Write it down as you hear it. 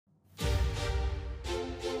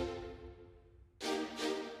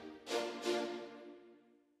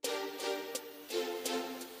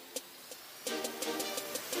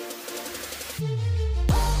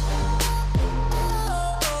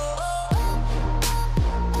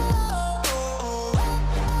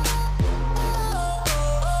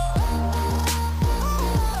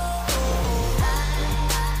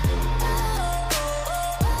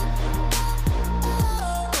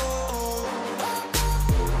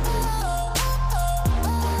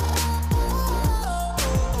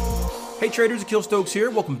Hey traders, Akil Stokes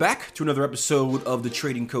here. Welcome back to another episode of the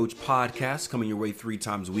Trading Coach Podcast, coming your way 3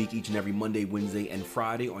 times a week, each and every Monday, Wednesday, and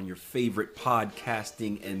Friday on your favorite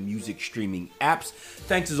podcasting and music streaming apps.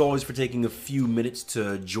 Thanks as always for taking a few minutes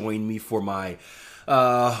to join me for my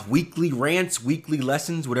weekly rants, weekly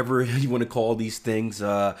lessons, whatever you want to call these things.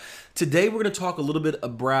 Today we're going to talk a little bit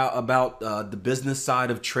about the business side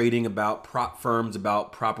of trading, about prop firms,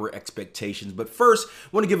 about proper expectations. But first, I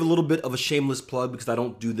want to give a little bit of a shameless plug because I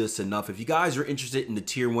don't do this enough. If you guys are interested in the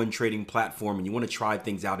Tier 1 trading platform and you want to try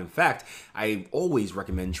things out, in fact, I always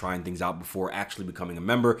recommend trying things out before actually becoming a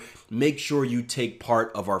member. Make sure you take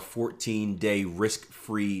part of our 14-day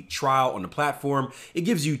risk-free trial on the platform. It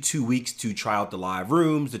gives you 2 weeks to try out the live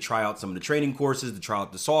rooms, to try out some of the training courses, to try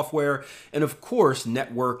out the software, and of course,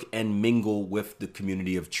 network and mingle with the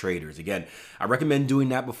community of traders. Again, I recommend doing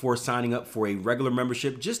that before signing up for a regular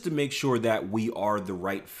membership, just to make sure that we are the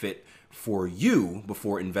right fit for you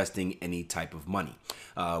before investing any type of money.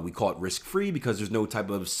 We call it risk-free because there's no type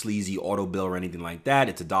of sleazy auto bill or anything like that.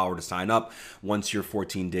 It's $1 to sign up. Once your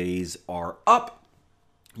 14 days are up,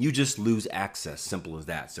 you just lose access. Simple as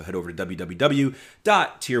that. So head over to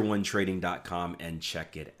www.tier1trading.com and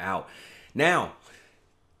check it out. Now,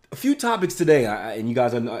 a few topics today, and you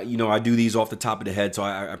guys, I do these off the top of the head, so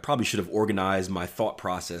I probably should have organized my thought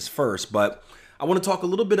process first, but I want to talk a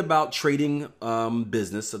little bit about trading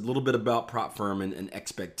business, a little bit about prop firm and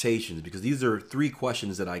expectations, because these are 3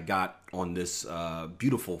 questions that I got on this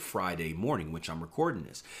beautiful Friday morning, which I'm recording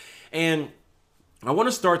this. And I want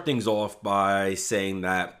to start things off by saying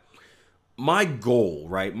that my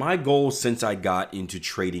goal since I got into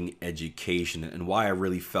trading education and why I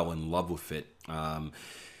really fell in love with it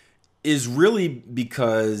is really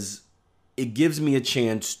because it gives me a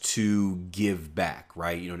chance to give back,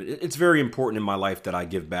 right? You know, it's very important in my life that I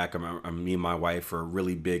give back. Me and my wife are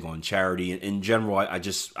really big on charity. In general, I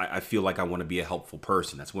feel like I want to be a helpful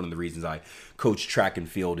person. That's one of the reasons I coach track and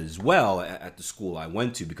field as well at the school I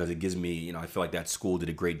went to, because it gives me, I feel like that school did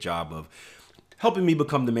a great job of helping me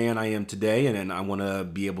become the man I am today. And I want to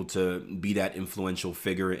be able to be that influential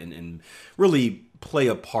figure and really play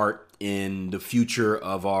a part in the future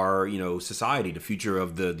of our, society, the future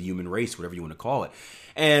of the human race, whatever you want to call it.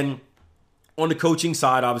 And on the coaching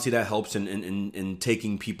side, obviously that helps in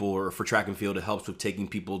taking people, or for track and field, it helps with taking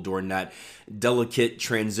people during that delicate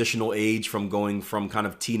transitional age from going from kind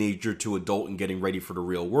of teenager to adult and getting ready for the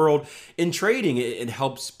real world. In trading, it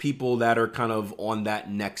helps people that are kind of on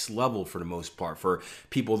that next level for the most part, for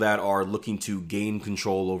people that are looking to gain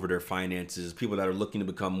control over their finances, people that are looking to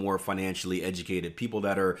become more financially educated, people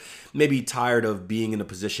that are maybe tired of being in a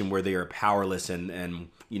position where they are powerless and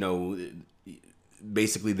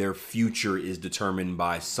basically their future is determined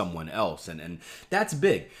by someone else. And that's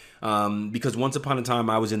big because once upon a time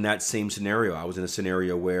I was in that same scenario. I was in a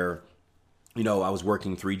scenario where, I was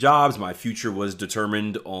working 3 jobs. My future was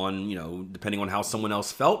determined on, depending on how someone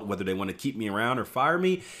else felt, whether they want to keep me around or fire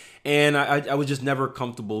me. And I was just never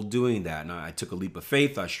comfortable doing that. And I took a leap of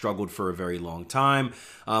faith. I struggled for a very long time,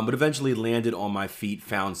 but eventually landed on my feet,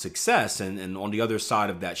 found success. And on the other side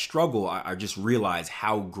of that struggle, I just realized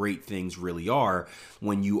how great things really are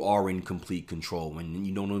when you are in complete control, when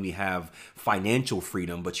you don't only have financial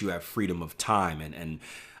freedom, but you have freedom of time. And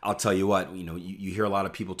I'll tell you what, you hear a lot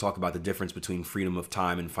of people talk about the difference between freedom of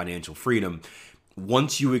time and financial freedom.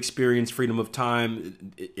 Once you experience freedom of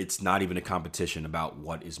time, it's not even a competition about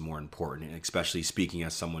what is more important, and especially speaking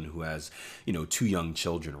as someone who has, 2 young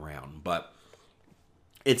children around. But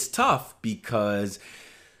it's tough because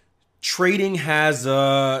trading has,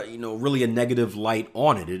 really a negative light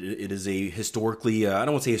on it. It is a historically, I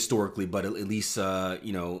don't want to say historically, but at least,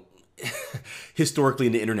 historically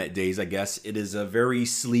in the internet days, I guess, it is a very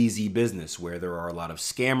sleazy business where there are a lot of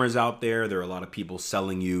scammers out there. There are a lot of people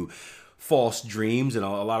selling you false dreams, and a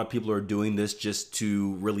lot of people are doing this just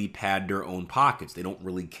to really pad their own pockets. They don't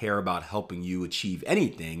really care about helping you achieve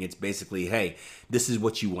anything. It's basically, hey, this is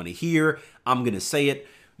what you want to hear. I'm going to say it.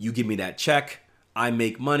 You give me that check. I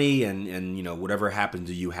make money, and whatever happens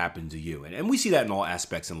to you, happens to you. And we see that in all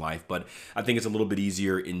aspects in life, but I think it's a little bit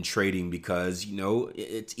easier in trading because,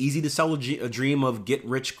 it's easy to sell a dream of get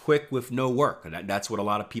rich quick with no work. And that's what a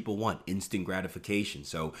lot of people want, instant gratification.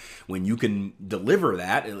 So when you can deliver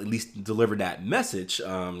that, at least deliver that message,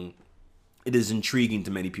 it is intriguing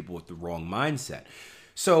to many people with the wrong mindset.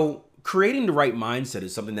 So creating the right mindset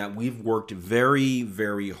is something that we've worked very,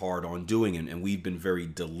 very hard on doing, and we've been very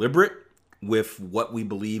deliberate with what we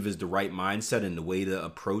believe is the right mindset and the way to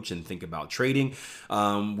approach and think about trading.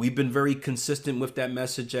 We've been very consistent with that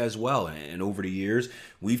message as well. And over the years,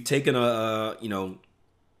 we've taken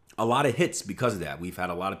a lot of hits because of that. We've had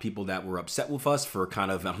a lot of people that were upset with us for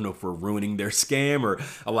kind of, I don't know if we're ruining their scam, or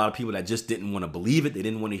a lot of people that just didn't want to believe it. They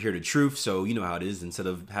didn't want to hear the truth. So you know how it is. Instead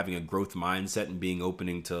of having a growth mindset and being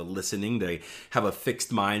opening to listening, they have a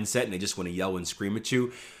fixed mindset and they just want to yell and scream at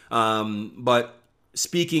you. But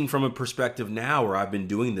speaking from a perspective now where I've been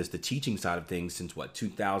doing this, the teaching side of things since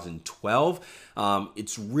 2012,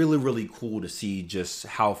 it's really, really cool to see just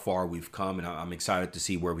how far we've come. And I'm excited to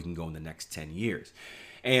see where we can go in the next 10 years.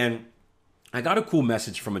 And I got a cool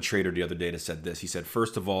message from a trader the other day that said this. He said,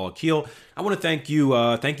 first of all, Akil, I want to thank you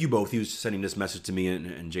both. He was sending this message to me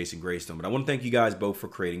and Jason Greystone, but I want to thank you guys both for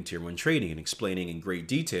creating Tier 1 Trading and explaining in great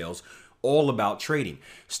details all about trading,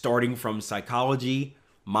 starting from psychology,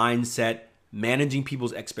 mindset, managing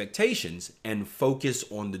people's expectations, and focus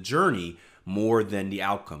on the journey more than the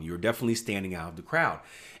outcome. You're definitely standing out of the crowd.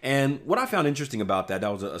 And what I found interesting about that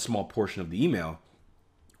was a small portion of the email,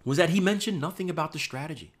 was that he mentioned nothing about the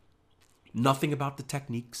strategy, nothing about the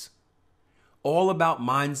techniques, all about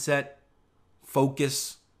mindset,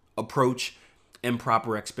 focus, approach, and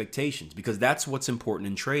proper expectations, because that's what's important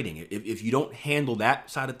in trading. If you don't handle that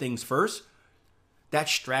side of things first, that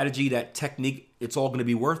strategy, that technique, it's all going to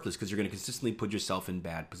be worthless because you're going to consistently put yourself in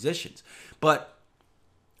bad positions. But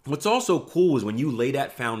what's also cool is when you lay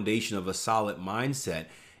that foundation of a solid mindset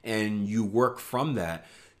and you work from that,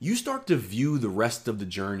 you start to view the rest of the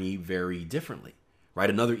journey very differently, right?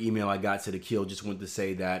 Another email I got said, Akil, just wanted to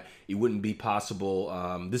say that it wouldn't be possible.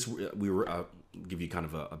 Give you kind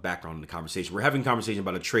of a background in the conversation. We're having a conversation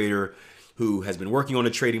about a trader who has been working on a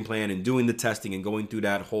trading plan and doing the testing and going through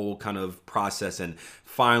that whole kind of process, and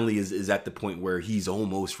finally is at the point where he's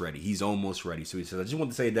almost ready. So he says, I just want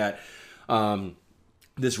to say that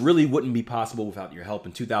this really wouldn't be possible without your help.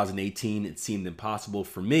 In 2018, it seemed impossible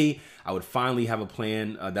for me. I would finally have a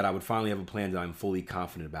plan that I'm fully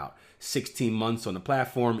confident about. 16 months on the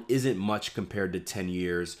platform isn't much compared to 10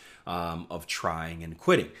 years of trying and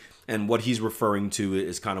quitting. And what he's referring to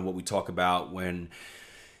is kind of what we talk about when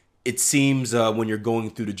it seems when you're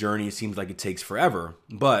going through the journey, it seems like it takes forever.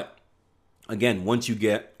 But again, once you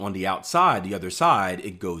get on the outside, the other side,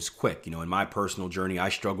 it goes quick. You know, in my personal journey, I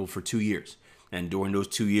struggled for 2 years. And during those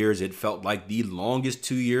 2 years, it felt like the longest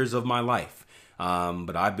 2 years of my life.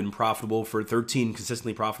 But I've been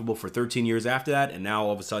consistently profitable for 13 years after that. And now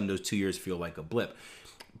all of a sudden, those 2 years feel like a blip.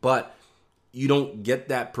 But you don't get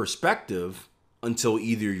that perspective until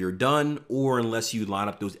either you're done or unless you line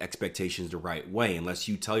up those expectations the right way. Unless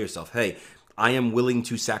you tell yourself, hey, I am willing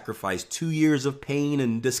to sacrifice 2 years of pain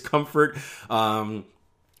and discomfort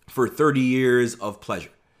for 30 years of pleasure.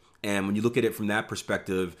 And when you look at it from that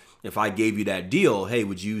perspective, if I gave you that deal, hey,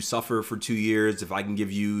 would you suffer for 2 years if I can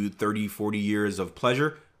give you 30, 40 years of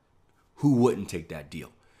pleasure? Who wouldn't take that deal?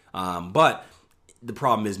 But the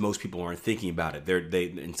problem is most people aren't thinking about it. They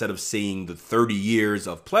instead of seeing the 30 years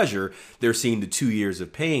of pleasure, they're seeing the 2 years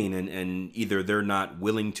of pain. And either they're not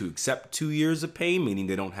willing to accept 2 years of pain, meaning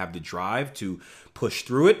they don't have the drive to push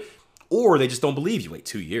through it, or they just don't believe you. Wait,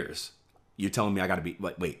 2 years? You're telling me I got to be,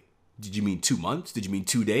 wait, did you mean 2 months? Did you mean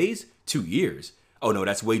 2 days? 2 years? Oh no,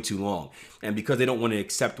 that's way too long. And because they don't want to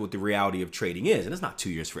accept what the reality of trading is, and it's not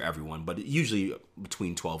 2 years for everyone, but usually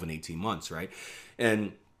between 12 and 18 months, right?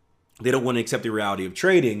 And they don't want to accept the reality of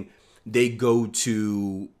trading, they go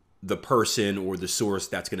to the person or the source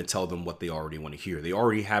that's going to tell them what they already want to hear. They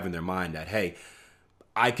already have in their mind that, hey,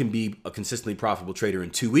 I can be a consistently profitable trader in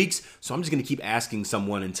 2 weeks, so I'm just going to keep asking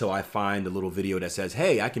someone until I find a little video that says,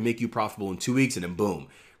 hey, I can make you profitable in 2 weeks, and then boom,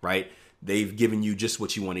 right? They've given you just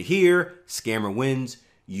what you want to hear. Scammer wins,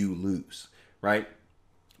 you lose, right?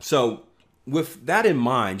 So with that in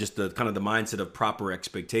mind, just the kind of the mindset of proper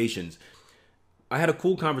expectations, I had a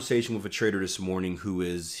cool conversation with a trader this morning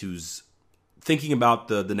who's thinking about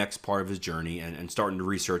the next part of his journey and starting to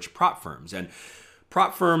research prop firms. And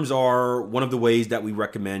prop firms are one of the ways that we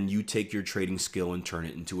recommend you take your trading skill and turn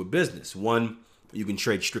it into a business. One, you can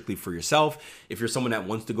trade strictly for yourself. If you're someone that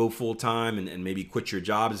wants to go full time and maybe quit your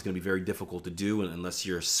job, it's going to be very difficult to do unless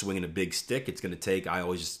you're swinging a big stick. It's going to take, I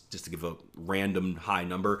always just to give a random high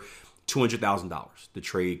number, $200,000 to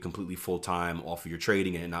trade completely full time off of your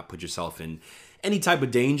trading and not put yourself in any type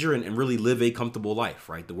of danger and really live a comfortable life,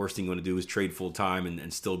 right? The worst thing you want to do is trade full time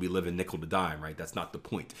and still be living nickel to dime, right? That's not the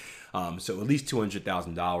point. So at least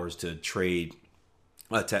 $200,000 to trade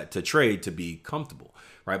to trade, to be comfortable,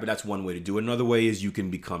 right? But that's one way to do it. Another way is you can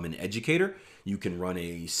become an educator. You can run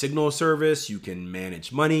a signal service, you can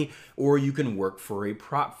manage money, or you can work for a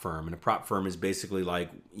prop firm. And a prop firm is basically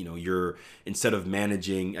like, you're instead of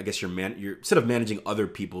managing, I guess you're instead of managing other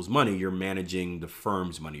people's money, you're managing the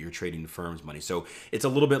firm's money. You're trading the firm's money. So it's a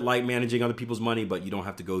little bit like managing other people's money, but you don't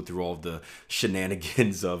have to go through all of the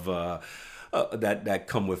shenanigans of that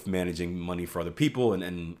come with managing money for other people,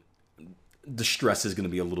 and the stress is going to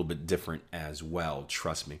be a little bit different as well.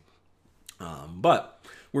 Trust me. But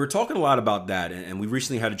we were talking a lot about that, and we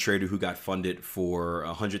recently had a trader who got funded for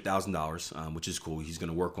 $100,000, which is cool. He's going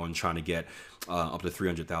to work on trying to get up to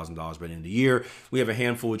 $300,000 by the end of the year. We have a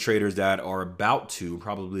handful of traders that are about to,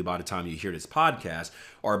 probably by the time you hear this podcast,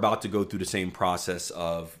 are about to go through the same process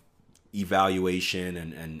of evaluation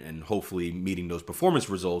and hopefully meeting those performance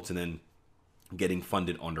results, and then getting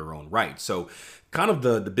funded on their own right. So kind of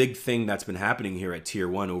the big thing that's been happening here at Tier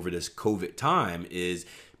 1 over this COVID time is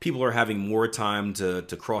people are having more time to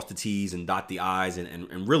cross the T's and dot the I's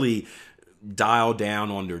and really dial down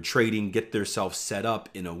on their trading, get themselves set up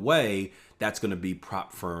in a way that's going to be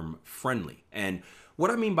prop firm friendly. And what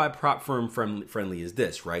I mean by prop firm friendly is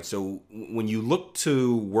this, right? So when you look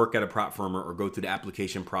to work at a prop firm or go through the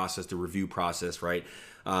application process, the review process, right?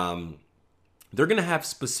 They're going to have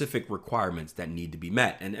specific requirements that need to be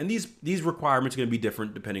met. And these requirements are going to be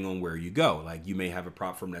different depending on where you go. Like you may have a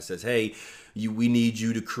prop firm that says, hey, we need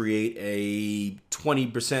you to create a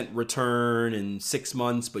 20% return in 6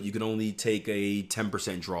 months, but you can only take a 10%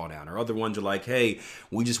 drawdown. Or other ones are like, hey,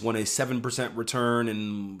 we just want a 7% return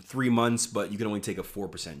in 3 months, but you can only take a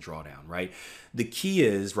 4% drawdown, right? The key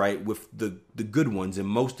is, right, with the good ones, and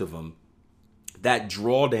most of them, that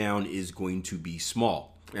drawdown is going to be small.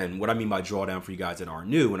 And what I mean by drawdown for you guys that aren't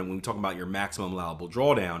new, and when we talk about your maximum allowable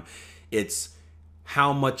drawdown, it's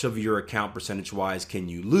how much of your account percentage-wise can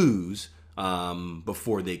you lose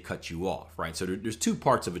before they cut you off, right? So there's two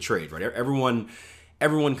parts of a trade, right? Everyone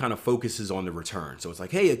kind of focuses on the return. So it's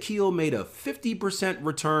like, hey, Akil made a 50%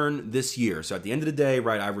 return this year. So at the end of the day,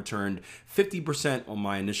 right, I returned 50% on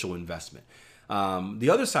my initial investment. The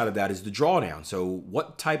other side of that is the drawdown. So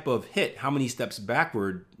what type of hit, how many steps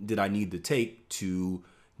backward did I need to take to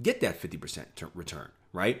get that 50% return,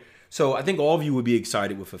 right? So I think all of you would be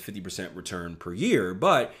excited with a 50% return per year,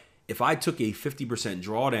 but if I took a 50%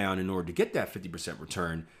 drawdown in order to get that 50%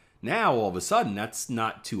 return, now all of a sudden that's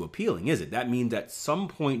not too appealing, is it? That means at some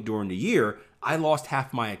point during the year, I lost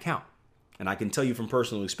half my account. And I can tell you from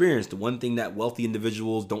personal experience, the one thing that wealthy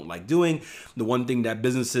individuals don't like doing, the one thing that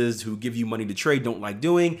businesses who give you money to trade don't like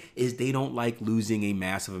doing, is they don't like losing a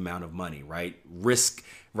massive amount of money, right? Risk,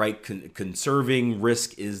 right? Conserving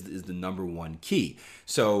risk is the number one key.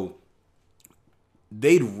 So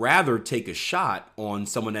they'd rather take a shot on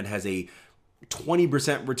someone that has a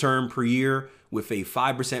 20% return per year with a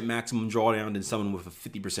 5% maximum drawdown than someone with a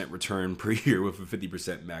 50% return per year with a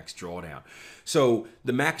 50% max drawdown. So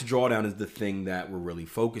the max drawdown is the thing that we're really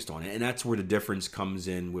focused on. And that's where the difference comes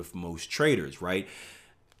in with most traders, right?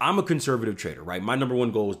 I'm a conservative trader, right? My number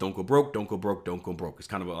one goal is don't go broke, don't go broke, don't go broke. It's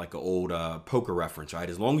kind of like an old poker reference, right?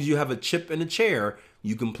 As long as you have a chip and a chair,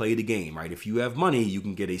 you can play the game, right? If you have money, you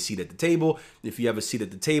can get a seat at the table. If you have a seat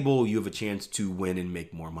at the table, you have a chance to win and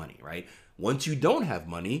make more money, right? Once you don't have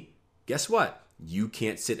money, guess what? You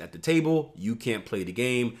can't sit at the table. You can't play the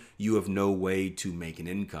game. You have no way to make an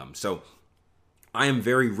income. So I am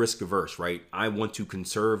very risk averse, right? I want to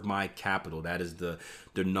conserve my capital. That is the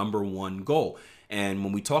number one goal. And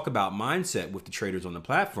when we talk about mindset with the traders on the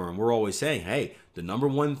platform, we're always saying, hey, the number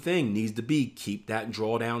one thing needs to be keep that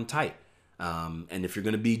drawdown tight. And if you're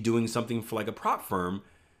going to be doing something for like a prop firm,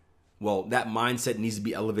 well, that mindset needs to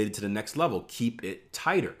be elevated to the next level. Keep it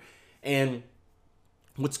tighter. And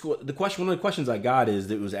one of the questions I got is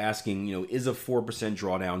that it was asking, is a 4%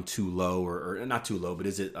 drawdown too low or not too low, but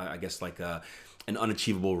is it, I guess, like an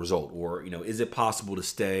unachievable result? Or, is it possible to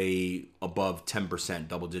stay above 10%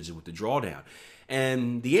 double digit with the drawdown?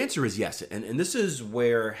 And the answer is yes. And this is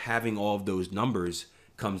where having all of those numbers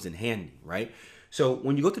comes in handy, right? So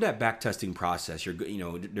when you go through that back testing process,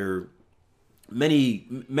 there are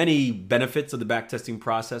many benefits of the back testing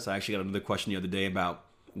process. I actually got another question the other day about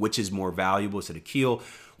which is more valuable. Said Akil,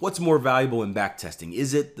 what's more valuable in back testing?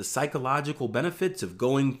 Is it the psychological benefits of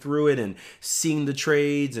going through it and seeing the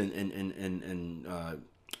trades and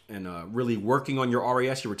really working on your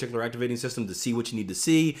RAS, your reticular activating system, to see what you need to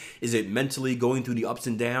see? Is it mentally going through the ups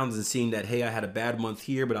and downs and seeing that, hey, I had a bad month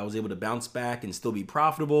here, but I was able to bounce back and still be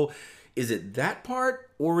profitable? Is it that part,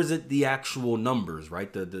 or is it the actual numbers,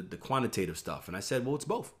 right? The quantitative stuff? And I said, well, it's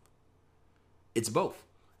both. It's both.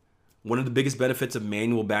 One of the biggest benefits of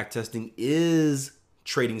manual backtesting is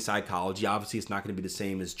trading psychology. Obviously, it's not going to be the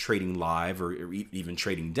same as trading live or even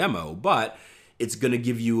trading demo, but it's going to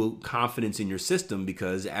give you confidence in your system,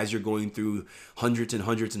 because as you're going through hundreds and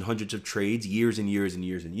hundreds and hundreds of trades, years and years and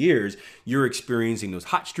years and years, you're experiencing those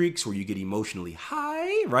hot streaks where you get emotionally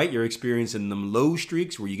high, right? You're experiencing them low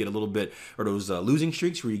streaks where you get a little bit, or those losing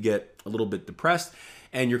streaks where you get a little bit depressed,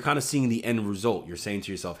 and you're kind of seeing the end result. You're saying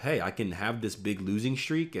to yourself, hey, I can have this big losing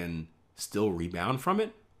streak and still rebound from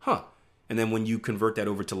it? Huh. And then when you convert that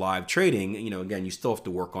over to live trading, again, you still have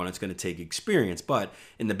to work on it. It's going to take experience, but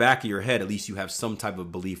in the back of your head, at least you have some type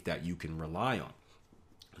of belief that you can rely on.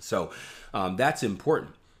 So that's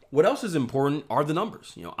important. What else is important are the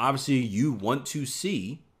numbers. Obviously you want to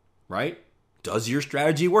see, right? Does your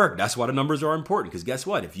strategy work? That's why the numbers are important, because guess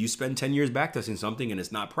what? If you spend 10 years backtesting something and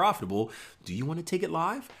it's not profitable, do you want to take it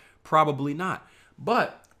live? Probably not.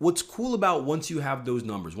 But what's cool about once you have those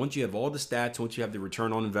numbers, once you have all the stats, once you have the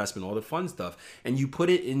return on investment, all the fun stuff, and you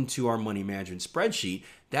put it into our money management spreadsheet,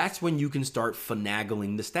 that's when you can start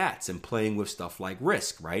finagling the stats and playing with stuff like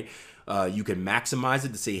risk, right? You can maximize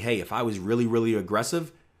it to say, hey, if I was really, really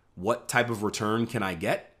aggressive, what type of return can I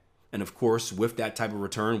get? And of course, with that type of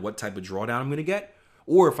return, what type of drawdown I'm going to get?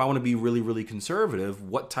 Or if I want to be really, really conservative,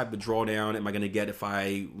 what type of drawdown am I going to get if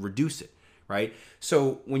I reduce it, right?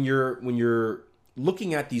 So when you're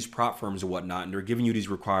looking at these prop firms and whatnot, and they're giving you these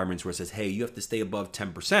requirements where it says, hey, you have to stay above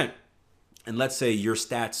 10%. And let's say your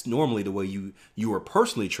stats normally, the way you are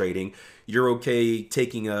personally trading, you're okay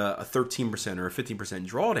taking a 13% or a 15%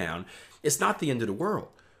 drawdown. It's not the end of the world.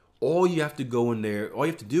 All you have to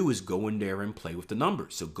do is go in there and play with the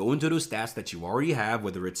numbers. So go into those stats that you already have,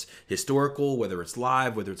 whether it's historical, whether it's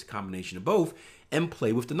live, whether it's a combination of both, and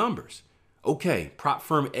play with the numbers. Okay, prop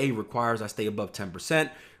firm A requires I stay above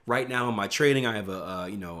 10%. Right now in my trading, I have a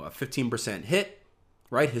 15% hit,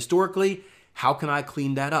 right? Historically, how can I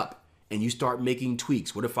clean that up? And you start making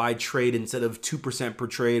tweaks. What if I trade instead of 2% per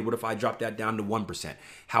trade? What if I drop that down to 1%?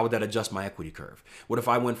 How would that adjust my equity curve? What if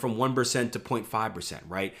I went from 1% to 0.5%,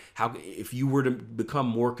 right? If you were to become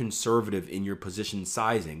more conservative in your position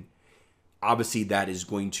sizing, obviously that is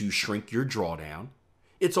going to shrink your drawdown.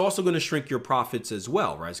 It's also going to shrink your profits as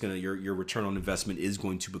well, right? Your return on investment is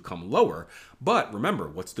going to become lower. But remember,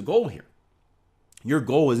 what's the goal here? Your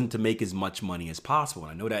goal isn't to make as much money as possible.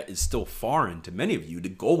 And I know that is still foreign to many of you. The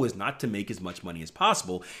goal is not to make as much money as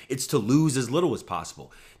possible. It's to lose as little as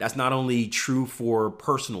possible. That's not only true for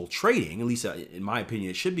personal trading, at least in my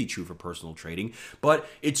opinion, it should be true for personal trading, but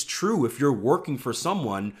it's true if you're working for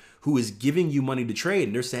someone who is giving you money to trade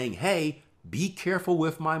and they're saying, hey, be careful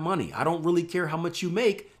with my money. I don't really care how much you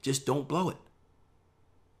make, just don't blow it.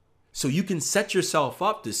 So you can set yourself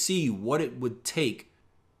up to see what it would take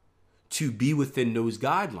to be within those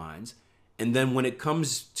guidelines. And then when it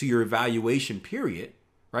comes to your evaluation period,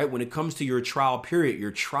 right? When it comes to your trial period,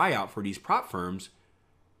 your tryout for these prop firms,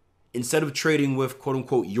 instead of trading with quote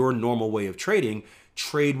unquote your normal way of trading,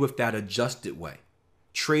 trade with that adjusted way.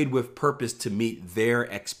 Trade with purpose to meet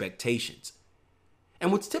their expectations.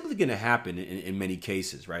 And what's typically going to happen in many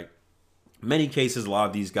cases, right? Many cases, a lot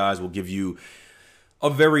of these guys will give you a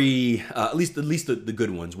very, at least the good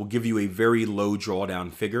ones, will give you a very low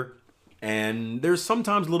drawdown figure. And there's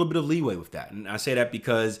sometimes a little bit of leeway with that. And I say that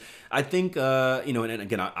because I think, and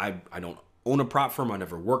again, I don't own a prop firm. I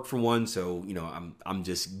never worked for one. So, I'm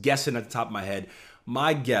just guessing at the top of my head.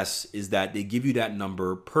 My guess is that they give you that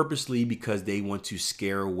number purposely because they want to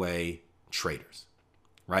scare away traders,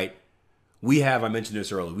 right? I mentioned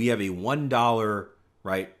this earlier, we have a $1,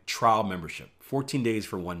 right, trial membership, 14 days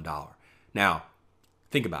for $1. Now,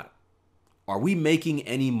 think about it. Are we making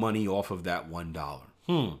any money off of that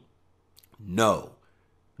 $1? No.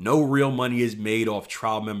 No real money is made off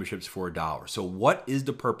trial memberships for $1. So what is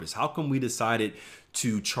the purpose? How come we decided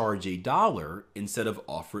to charge $1 instead of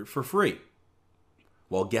offer it for free?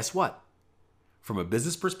 Well, guess what? From a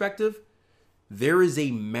business perspective, there is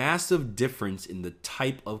a massive difference in the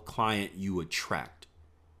type of client you attract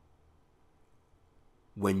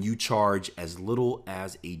when you charge as little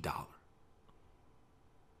as $1.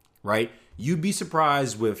 Right? You'd be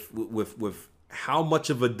surprised with how much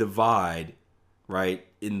of a divide, right,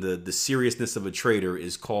 in the seriousness of a trader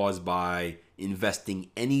is caused by investing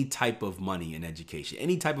any type of money in education,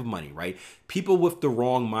 any type of money, right? People with the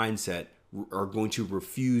wrong mindset are going to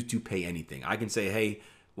refuse to pay anything. I can say, hey,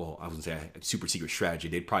 well, I was going to say a super secret strategy.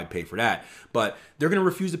 They'd probably pay for that, but they're going to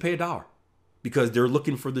refuse to pay $1 because they're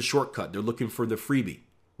looking for the shortcut. They're looking for the freebie,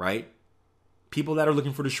 right? People that are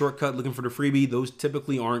looking for the shortcut, looking for the freebie, those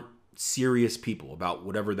typically aren't serious people about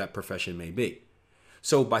whatever that profession may be.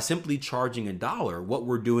 So by simply charging $1, what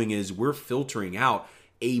we're doing is we're filtering out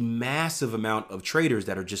a massive amount of traders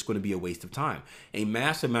that are just going to be a waste of time. A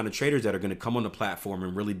massive amount of traders that are going to come on the platform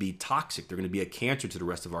and really be toxic. They're going to be a cancer to the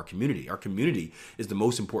rest of our community. Our community is the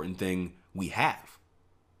most important thing we have.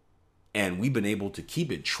 And we've been able to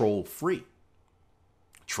keep it troll free.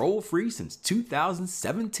 Troll free since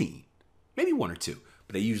 2017. Maybe one or two,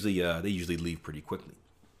 but they usually leave pretty quickly.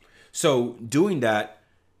 So doing that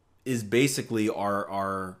is basically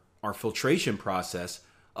our filtration process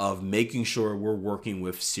of making sure we're working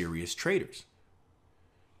with serious traders.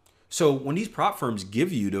 So when these prop firms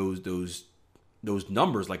give you those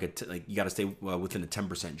numbers, like you got to stay within a 10%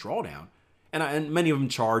 drawdown, and many of them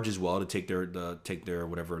charge as well to take their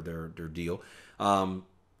whatever their deal.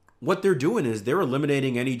 What they're doing is they're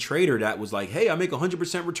eliminating any trader that was like, hey, I make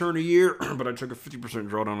 100% return a year, but I took a 50%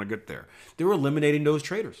 drawdown to get there. They're eliminating those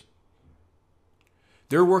traders.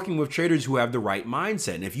 They're working with traders who have the right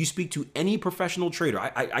mindset. And if you speak to any professional trader,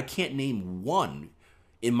 I can't name one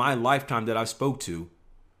in my lifetime that I've spoke to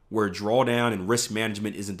where drawdown and risk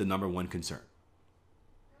management isn't the number one concern.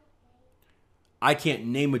 I can't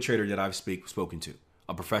name a trader that I've spoken to,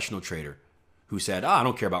 a professional trader, who said, I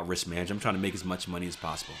don't care about risk management. I'm trying to make as much money as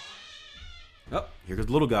possible. Oh, here goes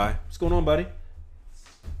the little guy. What's going on, buddy?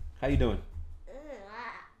 How you doing?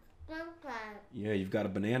 Yeah, you've got a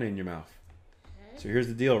banana in your mouth. So here's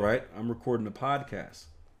the deal, right? I'm recording a podcast.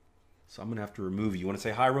 So I'm going to have to remove you. You want to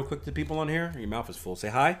say hi real quick to people on here? Your mouth is full. Say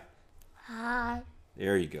hi. Hi.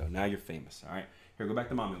 There you go. Now you're famous. All right. Here, go back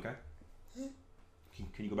to mommy, okay?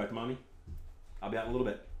 Can you go back to mommy? I'll be out in a little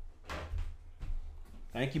bit.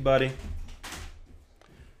 Thank you, buddy.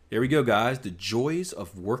 There we go, guys. The joys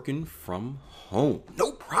of working from home.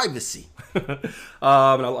 No privacy. But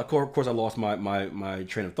of course, I lost my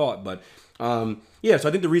train of thought. But yeah, so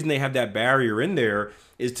I think the reason they have that barrier in there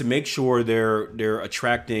is to make sure they're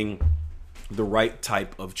attracting the right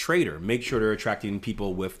type of trader. Make sure they're attracting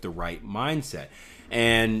people with the right mindset.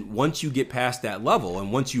 And once you get past that level,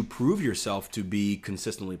 and once you prove yourself to be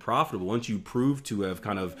consistently profitable, once you prove to have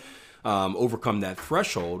kind of overcome that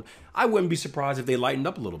threshold, I wouldn't be surprised if they lightened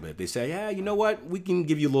up a little bit. They say, yeah, you know what? We can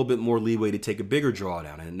give you a little bit more leeway to take a bigger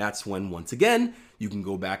drawdown. And that's when, once again, you can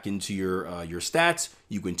go back into your stats.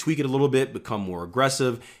 You can tweak it a little bit, become more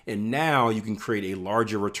aggressive. And now you can create a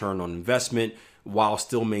larger return on investment while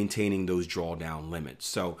still maintaining those drawdown limits.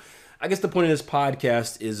 So I guess the point of this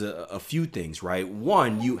podcast is a few things, right?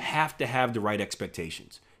 One, you have to have the right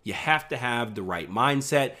expectations. You have to have the right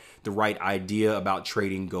mindset, the right idea about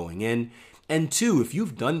trading going in. And two, if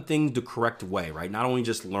you've done things the correct way, right? Not only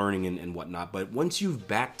just learning and whatnot, but once you've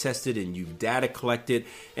back tested and you've data collected,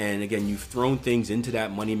 and again, you've thrown things into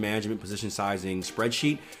that money management position sizing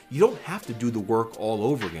spreadsheet, you don't have to do the work all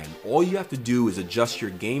over again. All you have to do is adjust your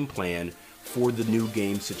game plan for the new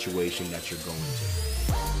game situation that you're going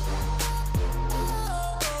to.